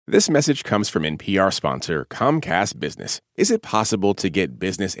This message comes from NPR sponsor Comcast Business. Is it possible to get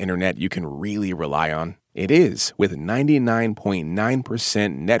business internet you can really rely on? It is, with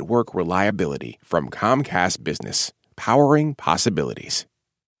 99.9% network reliability from Comcast Business, powering possibilities.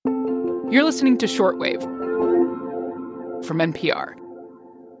 You're listening to Shortwave from NPR.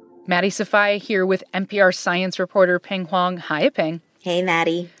 Maddie Sofia here with NPR science reporter Peng Huang. Hi, Peng. Hey,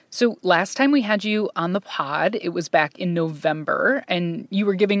 Maddie. So last time we had you on the pod, it was back in November, and you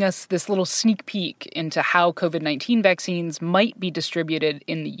were giving us this little sneak peek into how COVID-19 vaccines might be distributed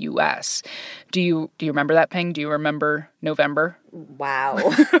in the U.S. Do you remember that, Peng? Do you remember November? Wow.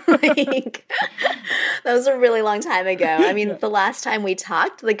 That was a really long time ago. I mean, the last time we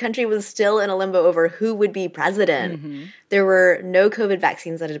talked, the country was still in a limbo over who would be president. Mm-hmm. There were no COVID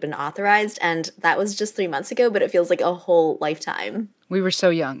vaccines that had been authorized, and that was just 3 months ago, but it feels like a whole lifetime. We were so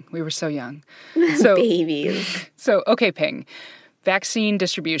young. So, babies. So, okay, Peng. Vaccine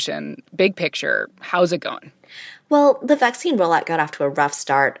distribution, big picture, how's it going? Well, the vaccine rollout got off to a rough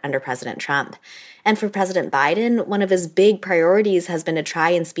start under President Trump. And for President Biden, one of his big priorities has been to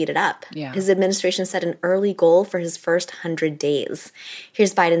try and speed it up. Yeah. His administration set an early goal for his first 100 days.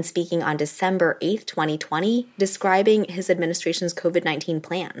 Here's Biden speaking on December 8th, 2020, describing his administration's COVID-19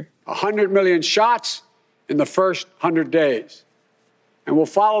 plan. 100 million shots in the first 100 days. And we'll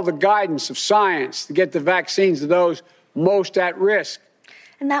follow the guidance of science to get the vaccines to those most at risk.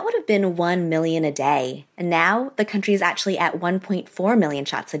 And that would have been 1 million a day. And now the country is actually at 1.4 million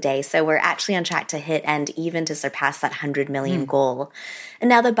shots a day. So we're actually on track to hit and even to surpass that 100 million goal. And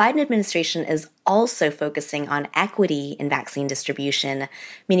now the Biden administration is also focusing on equity in vaccine distribution,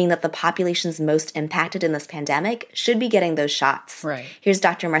 meaning that the populations most impacted in this pandemic should be getting those shots. Right. Here's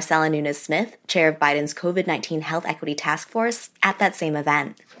Dr. Marcella Nunez-Smith, chair of Biden's COVID-19 Health Equity Task Force, at that same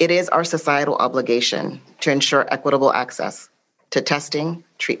event. It is our societal obligation to ensure equitable access to testing,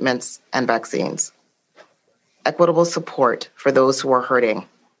 treatments, and vaccines, equitable support for those who are hurting,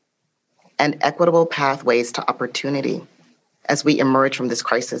 and equitable pathways to opportunity as we emerge from this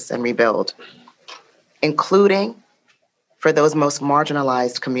crisis and rebuild, including for those most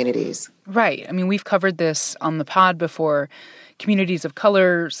marginalized communities. Right. I mean, we've covered this on the pod before. Communities of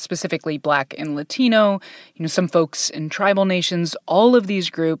color, specifically Black and Latino, some folks in tribal nations, all of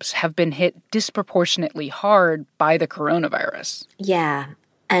these groups have been hit disproportionately hard by the coronavirus. Yeah,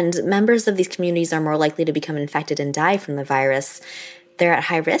 and members of these communities are more likely to become infected and die from the virus. They're at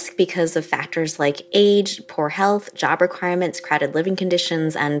high risk because of factors like age, poor health, job requirements, crowded living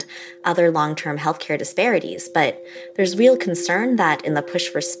conditions, and other long-term healthcare disparities. But there's real concern that in the push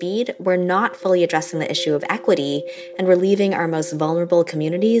for speed, we're not fully addressing the issue of equity, and we're leaving our most vulnerable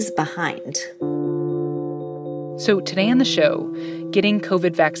communities behind. So today on the show, getting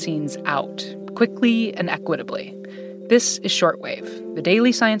COVID vaccines out quickly and equitably. This is Shortwave, the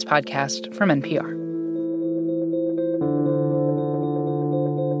daily science podcast from NPR.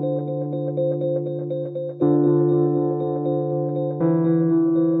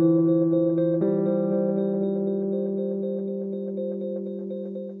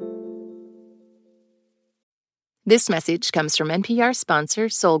 This message comes from NPR sponsor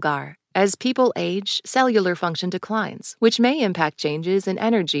Solgar. As people age, cellular function declines, which may impact changes in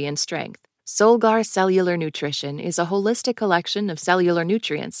energy and strength. Solgar Cellular Nutrition is a holistic collection of cellular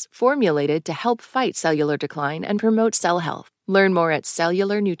nutrients formulated to help fight cellular decline and promote cell health. Learn more at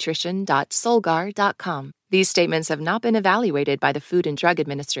cellularnutrition.solgar.com. These statements have not been evaluated by the Food and Drug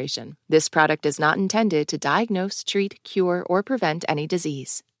Administration. This product is not intended to diagnose, treat, cure, or prevent any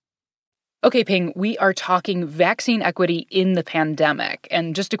disease. Okay, Peng, we are talking vaccine equity in the pandemic.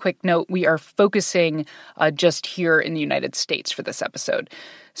 And just a quick note, we are focusing just here in the United States for this episode.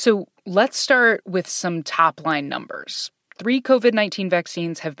 So let's start with some top-line numbers. 3 COVID-19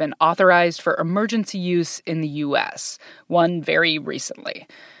 vaccines have been authorized for emergency use in the U.S., one very recently.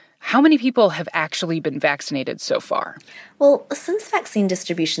 How many people have actually been vaccinated so far? Well, since vaccine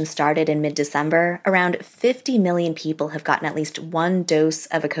distribution started in mid-December, around 50 million people have gotten at least one dose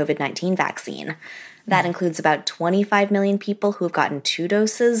of a COVID-19 vaccine. That includes about 25 million people who have gotten 2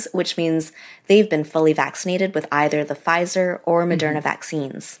 doses, which means they've been fully vaccinated with either the Pfizer or Moderna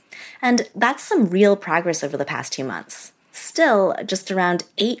vaccines. And that's some real progress over the past 2 months. Still, just around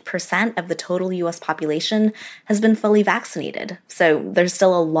 8% of the total U.S. population has been fully vaccinated. So there's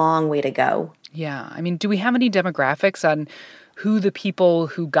still a long way to go. Yeah. I mean, do we have any demographics on who the people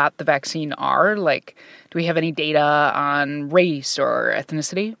who got the vaccine are? Like, do we have any data on race or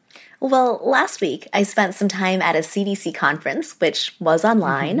ethnicity? Well, last week, I spent some time at a CDC conference, which was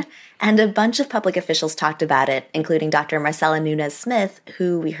online, and a bunch of public officials talked about it, including Dr. Marcella Nunez-Smith,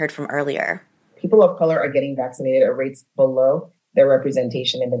 who we heard from earlier. People of color are getting vaccinated at rates below their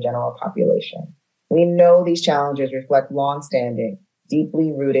representation in the general population. We know these challenges reflect longstanding,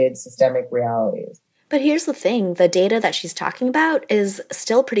 deeply rooted systemic realities. But here's the thing, the data that she's talking about is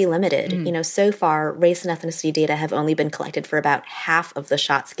still pretty limited. So far, race and ethnicity data have only been collected for about half of the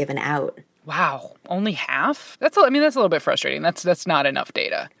shots given out. Wow, only half? That's a little bit frustrating. That's not enough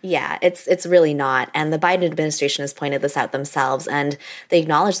data. Yeah, it's really not. And the Biden administration has pointed this out themselves, and they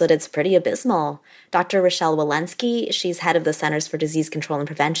acknowledge that it's pretty abysmal. Dr. Rochelle Walensky, she's head of the Centers for Disease Control and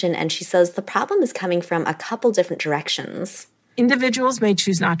Prevention, and she says the problem is coming from a couple different directions. Individuals may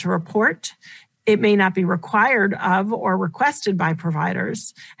choose not to report. It may not be required of or requested by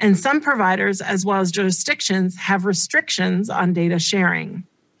providers. And some providers, as well as jurisdictions, have restrictions on data sharing.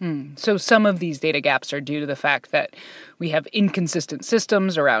 So some of these data gaps are due to the fact that we have inconsistent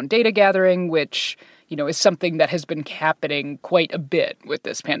systems around data gathering, which, is something that has been happening quite a bit with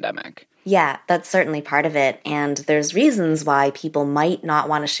this pandemic. Yeah, that's certainly part of it. And there's reasons why people might not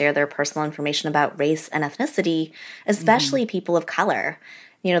want to share their personal information about race and ethnicity, especially people of color.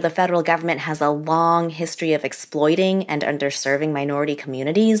 The federal government has a long history of exploiting and underserving minority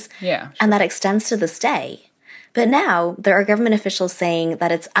communities. Yeah. Sure. And that extends to this day. But now there are government officials saying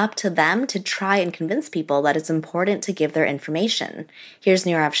that it's up to them to try and convince people that it's important to give their information. Here's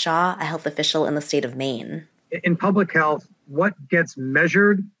Nirav Shah, a health official in the state of Maine. In public health, what gets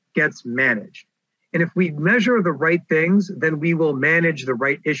measured gets managed. And if we measure the right things, then we will manage the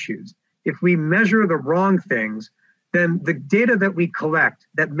right issues. If we measure the wrong things, then the data that we collect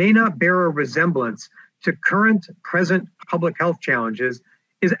that may not bear a resemblance to current, present public health challenges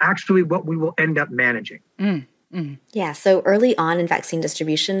is actually what we will end up managing. Yeah, so early on in vaccine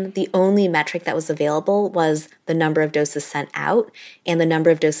distribution, the only metric that was available was the number of doses sent out and the number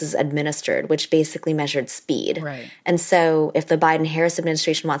of doses administered, which basically measured speed. Right. And so if the Biden-Harris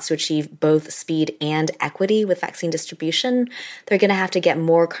administration wants to achieve both speed and equity with vaccine distribution, they're going to have to get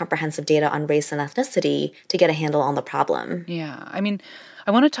more comprehensive data on race and ethnicity to get a handle on the problem. Yeah,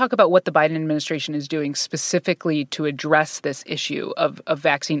 I want to talk about what the Biden administration is doing specifically to address this issue of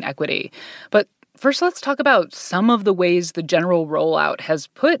vaccine equity. But first, let's talk about some of the ways the general rollout has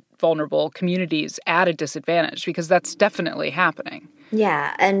put vulnerable communities at a disadvantage, because that's definitely happening.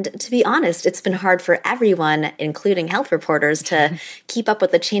 Yeah, and to be honest, it's been hard for everyone, including health reporters, to keep up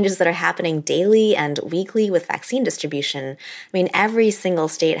with the changes that are happening daily and weekly with vaccine distribution. Every single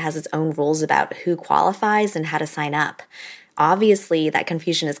state has its own rules about who qualifies and how to sign up. Obviously, that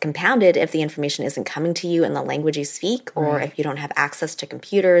confusion is compounded if the information isn't coming to you in the language you speak, or if you don't have access to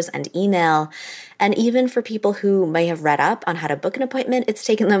computers and email. And even for people who may have read up on how to book an appointment, it's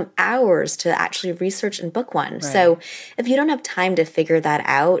taken them hours to actually research and book one. Right. So if you don't have time to figure that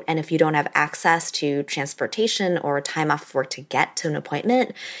out, and if you don't have access to transportation or time off work to get to an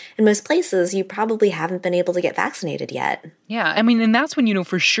appointment, in most places, you probably haven't been able to get vaccinated yet. Yeah, and that's when you know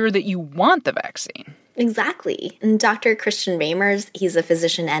for sure that you want the vaccine. Exactly. And Dr. Christian Ramers, he's a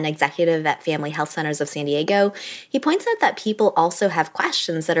physician and executive at Family Health Centers of San Diego. He points out that people also have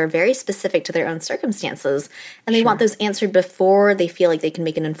questions that are very specific to their own circumstances, and they want those answered before they feel like they can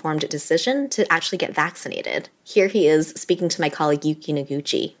make an informed decision to actually get vaccinated. Here he is speaking to my colleague Yuki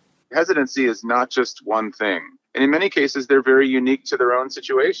Noguchi. Hesitancy is not just one thing. And in many cases, they're very unique to their own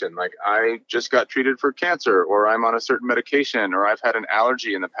situation. Like, I just got treated for cancer, or I'm on a certain medication, or I've had an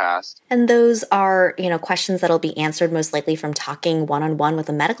allergy in the past. And those are, questions that'll be answered most likely from talking one-on-one with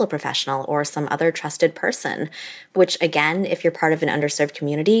a medical professional or some other trusted person, which, again, if you're part of an underserved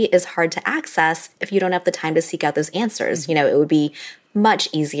community, is hard to access if you don't have the time to seek out those answers. It would be much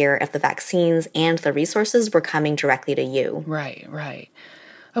easier if the vaccines and the resources were coming directly to you. Right.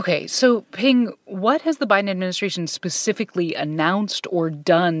 Okay, so Ping, what has the Biden administration specifically announced or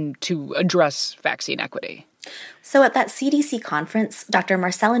done to address vaccine equity? So at that CDC conference, Dr.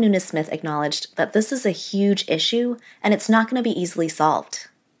 Marcella Nunez-Smith acknowledged that this is a huge issue and it's not going to be easily solved.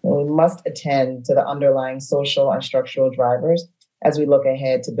 We must attend to the underlying social and structural drivers as we look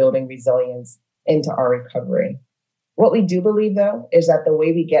ahead to building resilience into our recovery. What we do believe, though, is that the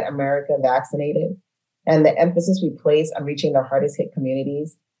way we get America vaccinated and the emphasis we place on reaching the hardest hit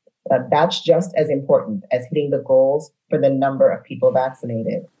communities, that's just as important as hitting the goals for the number of people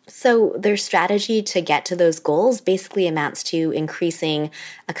vaccinated. So their strategy to get to those goals basically amounts to increasing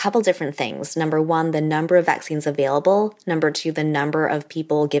a couple different things. Number one, the number of vaccines available. Number two, the number of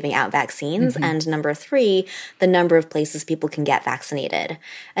people giving out vaccines. And number three, the number of places people can get vaccinated.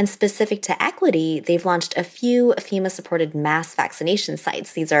 And specific to equity, they've launched a few FEMA-supported mass vaccination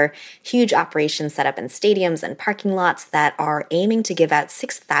sites. These are huge operations set up in stadiums and parking lots that are aiming to give out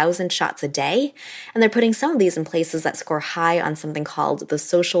 6,000 shots a day. And they're putting some of these in places that score high on something called the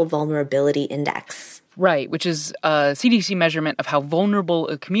Social Vulnerability Index. Right, which is a CDC measurement of how vulnerable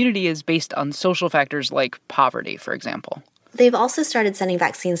a community is based on social factors like poverty, for example. They've also started sending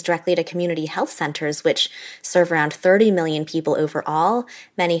vaccines directly to community health centers, which serve around 30 million people overall,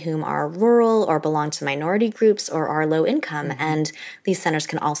 many whom are rural or belong to minority groups or are low income. And these centers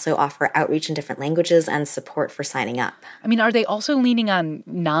can also offer outreach in different languages and support for signing up. I mean, are they also leaning on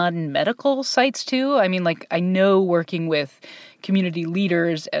non-medical sites too? I mean, like, I know working with community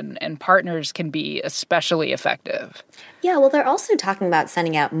leaders and partners can be especially effective. Yeah, well, they're also talking about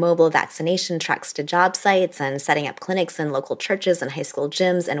sending out mobile vaccination trucks to job sites and setting up clinics in local churches and high school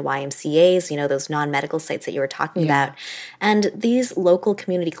gyms and YMCAs, you know, those non-medical sites that you were talking about. And these local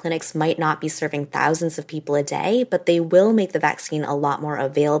community clinics might not be serving thousands of people a day, but they will make the vaccine a lot more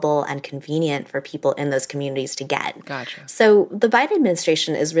available and convenient for people in those communities to get. Gotcha. So the Biden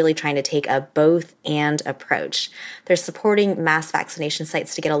administration is really trying to take a both-and approach. They're supporting mass vaccination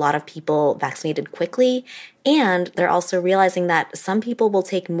sites to get a lot of people vaccinated quickly, and they're also realizing that some people will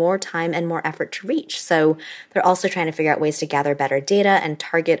take more time and more effort to reach. So they're also trying to figure out ways to gather better data and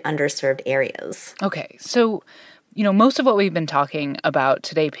target underserved areas. Okay, so, you know, most of what we've been talking about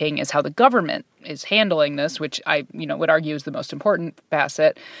today, Ping, is how the government is handling this, which I, would argue is the most important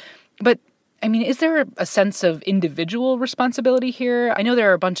facet. But I mean, is there a sense of individual responsibility here? I know there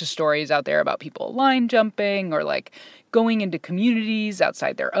are a bunch of stories out there about people line jumping or like going into communities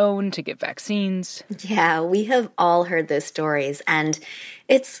outside their own to get vaccines. Yeah, we have all heard those stories, and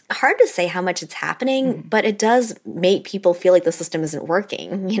it's hard to say how much it's happening, but it does make people feel like the system isn't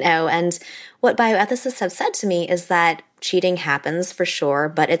working, and what bioethicists have said to me is that cheating happens for sure,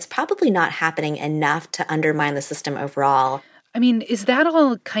 but it's probably not happening enough to undermine the system overall. I mean, is that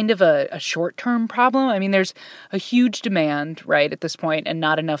all kind of a short-term problem? I mean, there's a huge demand, right, at this point, and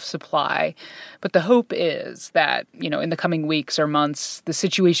not enough supply. But the hope is that, in the coming weeks or months, the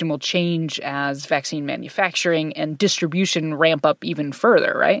situation will change as vaccine manufacturing and distribution ramp up even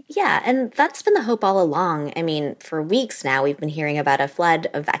further, right? Yeah, and that's been the hope all along. I mean, for weeks now, we've been hearing about a flood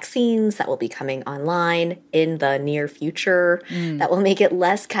of vaccines that will be coming online in the near future that will make it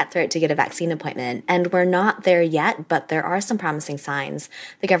less cutthroat to get a vaccine appointment. And we're not there yet, but there are some promising signs.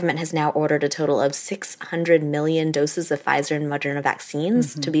 The government has now ordered a total of 600 million doses of Pfizer and Moderna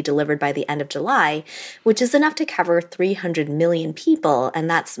vaccines to be delivered by the end of July, which is enough to cover 300 million people, and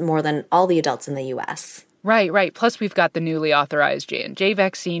that's more than all the adults in the U.S. Right. Plus, we've got the newly authorized J&J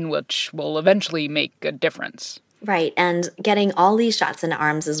vaccine, which will eventually make a difference. Right, and getting all these shots into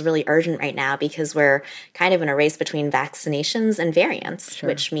arms is really urgent right now because we're kind of in a race between vaccinations and variants,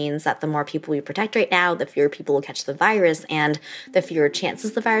 which means that the more people we protect right now, the fewer people will catch the virus and the fewer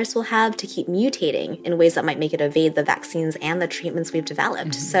chances the virus will have to keep mutating in ways that might make it evade the vaccines and the treatments we've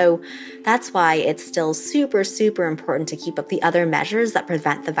developed. So that's why it's still super, super important to keep up the other measures that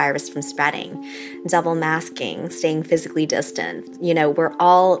prevent the virus from spreading. Double masking, staying physically distant. We're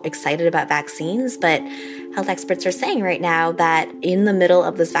all excited about vaccines, but health experts are saying right now that in the middle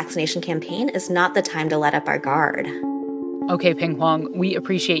of this vaccination campaign is not the time to let up our guard. Okay, Ping Huang, we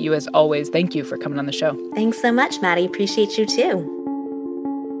appreciate you as always. Thank you for coming on the show. Thanks so much, Maddie. Appreciate you too.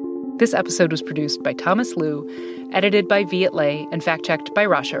 This episode was produced by Thomas Liu, edited by Viet Le, and fact-checked by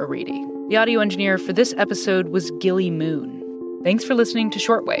Rasha Aridi. The audio engineer for this episode was Gilly Moon. Thanks for listening to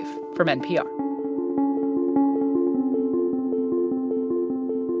Shortwave from NPR.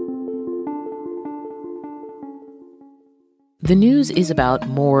 The news is about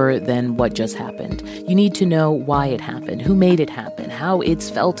more than what just happened. You need to know why it happened, who made it happen, how it's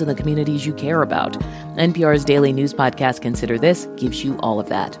felt in the communities you care about. NPR's daily news podcast, Consider This, gives you all of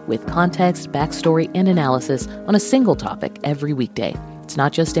that, with context, backstory, and analysis on a single topic every weekday. It's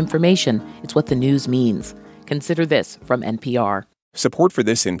not just information, it's what the news means. Consider This from NPR. Support for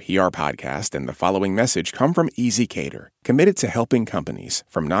this NPR podcast and the following message come from ezCater, committed to helping companies,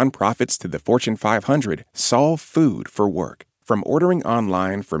 from nonprofits to the Fortune 500, solve food for work. From ordering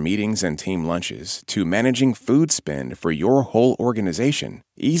online for meetings and team lunches to managing food spend for your whole organization,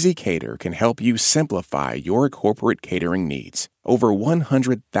 ezCater can help you simplify your corporate catering needs. Over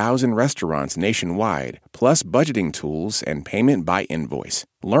 100,000 restaurants nationwide, plus budgeting tools and payment by invoice.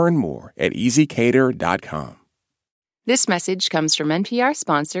 Learn more at ezcater.com. This message comes from NPR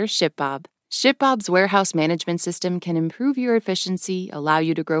sponsor ShipBob. ShipBob's warehouse management system can improve your efficiency, allow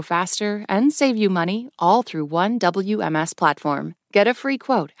you to grow faster, and save you money, all through one WMS platform. Get a free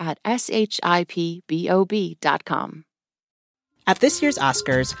quote at shipbob.com. At this year's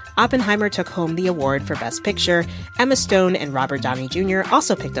Oscars, Oppenheimer took home the award for Best Picture, Emma Stone and Robert Downey Jr.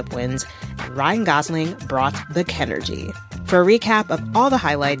 also picked up wins, and Ryan Gosling brought the Kenergy. For a recap of all the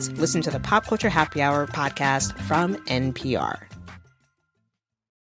highlights, listen to the Pop Culture Happy Hour podcast from NPR.